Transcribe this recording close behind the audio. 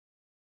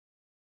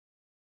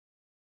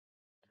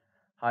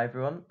Hi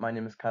everyone, my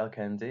name is Kyle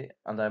Kennedy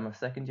and I'm a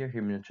second year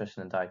human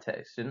nutrition and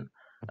dietetics student,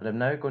 and I'm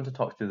now going to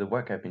talk through the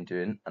work I've been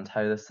doing and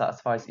how this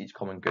satisfies each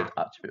common good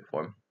attribute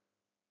form.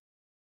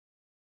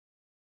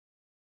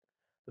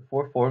 The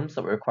four forms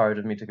that were required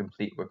of me to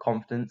complete were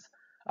confidence,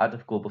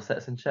 active global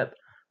citizenship,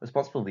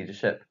 responsible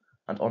leadership,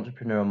 and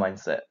entrepreneurial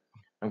mindset.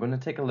 I'm going to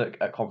take a look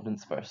at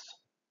confidence first.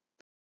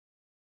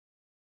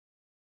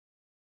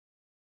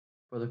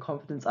 For the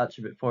confidence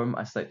attribute form,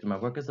 I selected my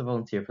work as a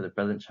volunteer for the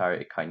brilliant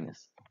charity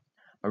Kindness.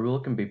 My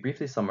role can be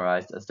briefly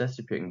summarised as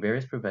distributing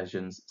various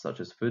provisions such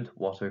as food,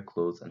 water,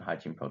 clothes, and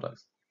hygiene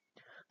products.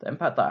 The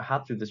impact that I had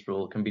through this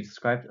role can be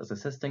described as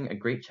assisting a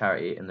great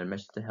charity in their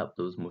mission to help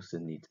those most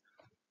in need.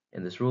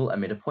 In this role, I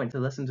made a point to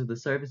listen to the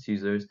service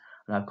users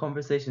and have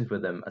conversations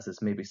with them, as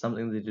this may be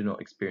something they do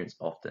not experience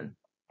often.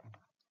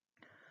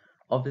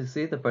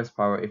 Obviously, the first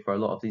priority for a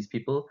lot of these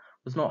people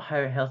was not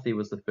how healthy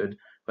was the food,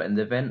 but in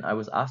the event I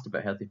was asked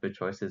about healthy food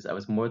choices, I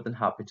was more than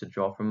happy to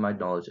draw from my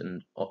knowledge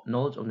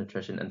of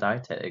nutrition and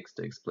dietetics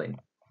to explain.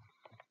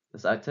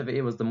 This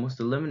activity was the most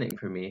illuminating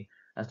for me,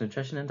 as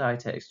nutrition and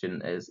dietetics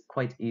student it is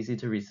quite easy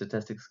to read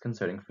statistics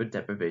concerning food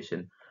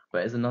deprivation,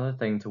 but it is another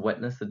thing to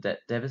witness the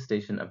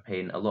devastation and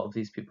pain a lot of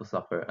these people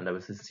suffer, and I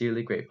was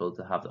sincerely grateful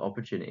to have the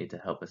opportunity to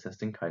help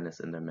assisting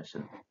kindness in their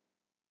mission.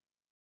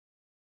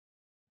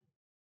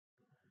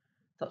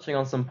 Touching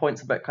on some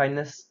points about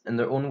kindness, in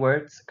their own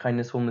words,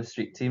 Kindness Homeless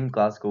Street Team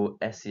Glasgow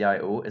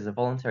SCIO is a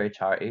voluntary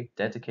charity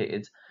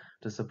dedicated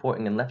to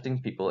supporting and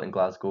lifting people in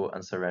Glasgow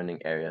and surrounding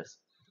areas.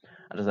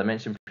 And as I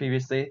mentioned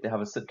previously, they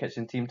have a soup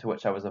kitchen team to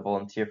which I was a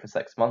volunteer for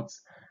 6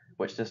 months,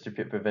 which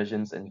distribute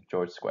provisions in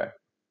George Square.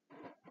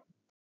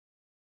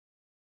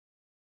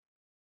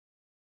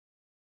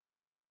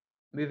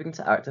 Moving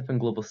to active and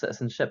global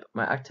citizenship,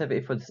 my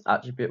activity for this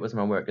attribute was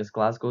my work as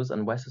Glasgow's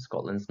and West of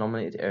Scotland's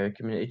nominated area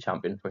community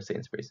champion for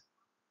Sainsbury's.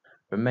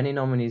 From many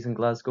nominees in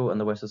Glasgow and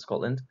the West of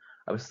Scotland,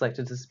 I was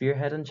selected to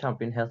spearhead and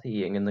champion healthy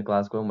eating in the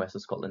Glasgow and West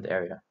of Scotland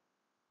area.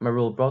 My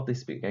role, broadly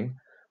speaking,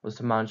 was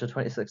to manage a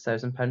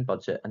 £26,000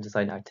 budget and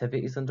design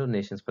activities and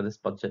donations for this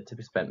budget to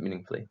be spent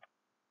meaningfully.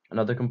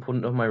 Another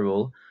component of my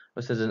role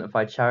was to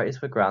identify charities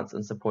for grants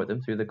and support them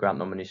through the grant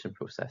nomination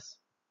process.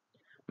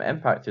 My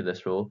impact through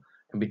this role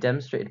can be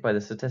demonstrated by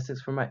the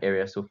statistics for my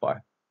area so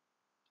far.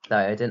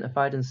 That I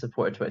identified and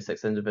supported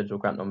 26 individual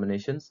grant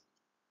nominations,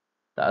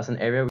 that as an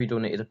area we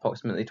donated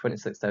approximately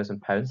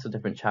 £26,000 to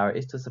different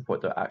charities to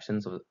support their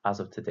actions as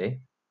of today,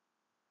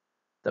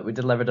 that we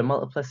delivered a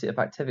multiplicity of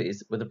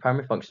activities with the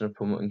primary function of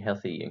promoting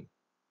healthy eating.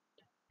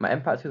 My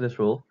impact through this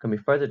role can be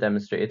further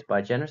demonstrated by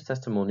a generous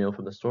testimonial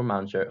from the store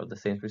manager of the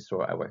Sainsbury's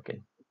store I work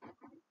in.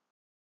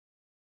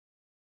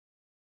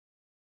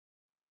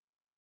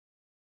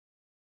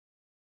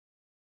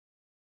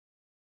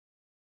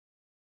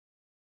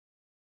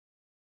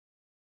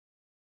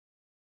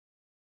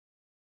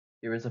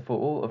 Here is a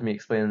photo of me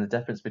explaining the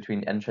difference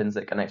between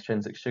intrinsic and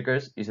extrinsic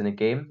sugars using a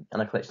game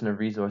and a collection of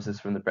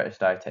resources from the British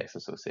Dietetics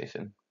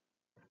Association.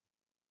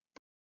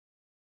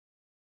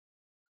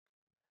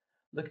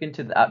 Looking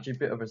to the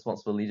attribute of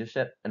responsible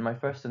leadership, in my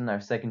first and now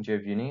second year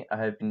of uni, I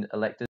have been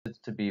elected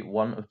to be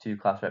one of two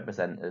class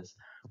representatives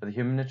with a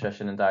human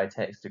nutrition and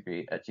dietetics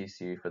degree at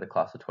GCU for the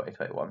class of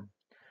 2021.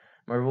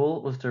 My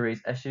role was to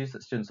raise issues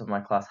that students of my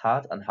class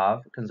had and have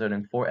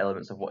concerning four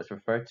elements of what is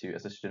referred to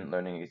as a student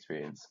learning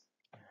experience: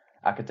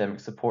 academic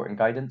support and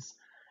guidance,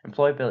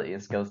 employability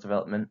and skills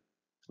development,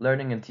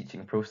 learning and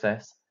teaching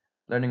process,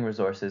 learning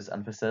resources,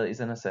 and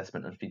facilities and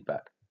assessment and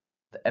feedback.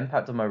 The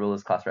impact of my role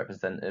as class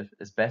representative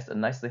is best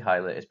and nicely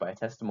highlighted by a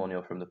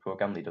testimonial from the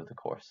programme lead of the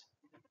course.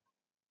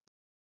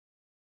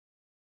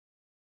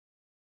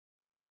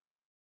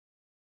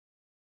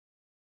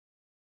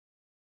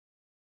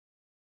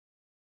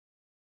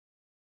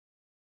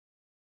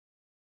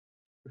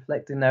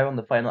 Reflecting now on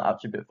the final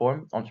attribute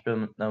form,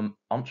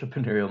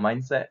 entrepreneurial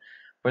mindset,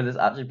 for this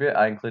attribute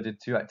I included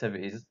two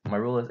activities: my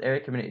role as area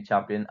community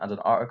champion and an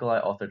article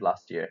I authored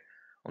last year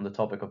on the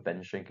topic of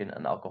binge drinking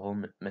and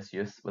alcohol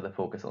misuse with a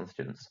focus on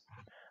students.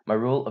 My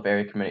role of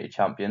area community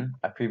champion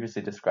I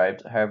previously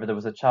described, however there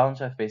was a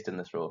challenge I faced in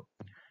this role: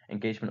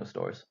 engagement of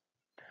stores.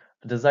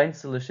 The design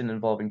solution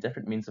involving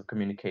different means of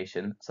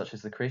communication, such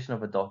as the creation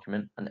of a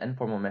document, an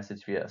informal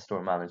message via a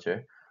store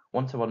manager,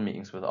 one-to-one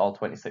meetings with all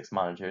 26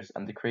 managers,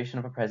 and the creation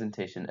of a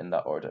presentation in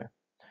that order.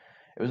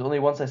 It was only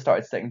once I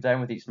started sitting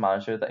down with each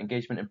manager that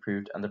engagement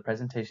improved and the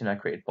presentation I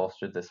created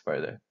bolstered this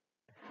further.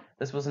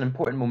 This was an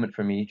important moment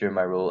for me during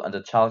my role and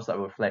a challenge that I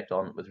will reflect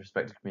on with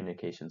respect to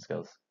communication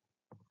skills.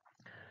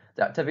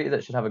 The activity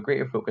that should have a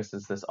greater focus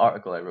is this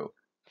article I wrote.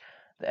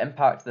 The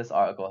impact this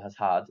article has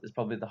had is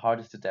probably the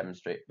hardest to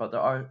demonstrate, but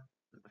there are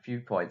a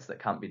few points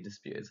that can't be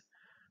disputed.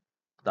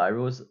 That I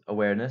rose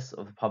awareness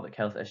of the public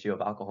health issue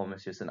of alcohol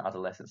misuse in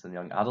adolescents and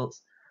young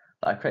adults,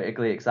 that I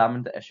critically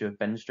examined the issue of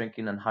binge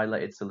drinking and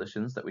highlighted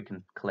solutions that we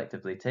can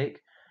collectively take,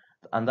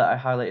 and that I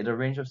highlighted a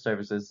range of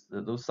services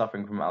that those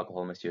suffering from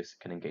alcohol misuse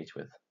can engage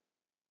with.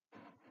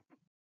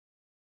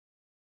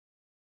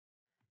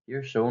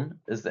 Here shown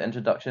is the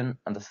introduction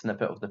and a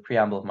snippet of the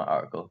preamble of my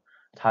article.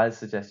 I'd highly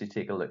suggest you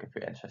take a look if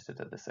you're interested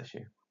in this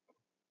issue.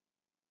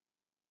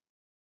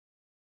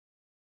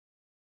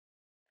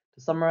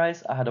 To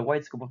summarise, I had a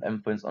wide scope of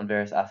influence on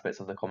various aspects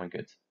of the common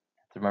good.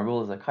 Through my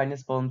role as a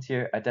kindness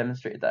volunteer, I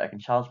demonstrated that I can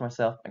challenge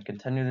myself and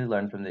continually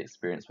learn from the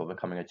experience while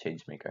becoming a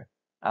change maker,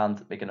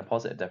 and making a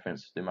positive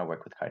difference through my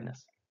work with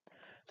kindness.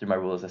 Through my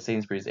role as a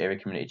Sainsbury's Area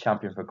Community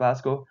Champion for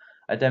Glasgow,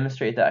 I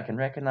demonstrated that I can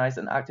recognise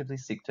and actively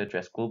seek to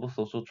address global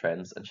social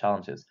trends and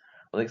challenges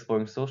while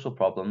exploring social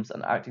problems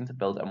and acting to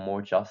build a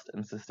more just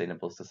and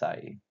sustainable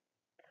society.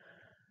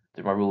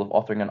 Through my role of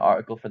authoring an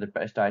article for the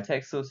British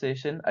Dietetics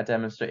Association, I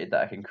demonstrated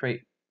that I can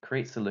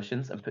create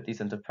solutions and put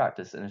these into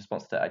practice in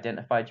response to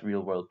identified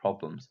real-world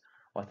problems,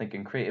 while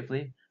thinking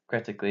creatively,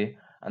 critically,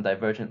 and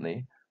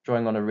divergently,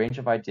 drawing on a range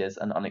of ideas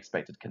and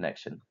unexpected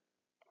connection.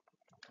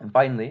 And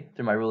finally,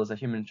 through my role as a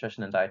human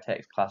nutrition and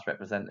dietetics class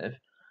representative,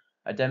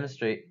 I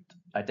demonstrate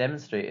I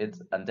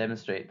demonstrated and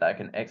demonstrate that I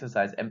can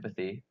exercise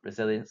empathy,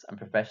 resilience, and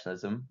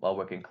professionalism while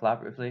working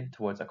collaboratively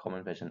towards a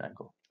common vision and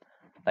goal.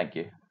 Thank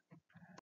you.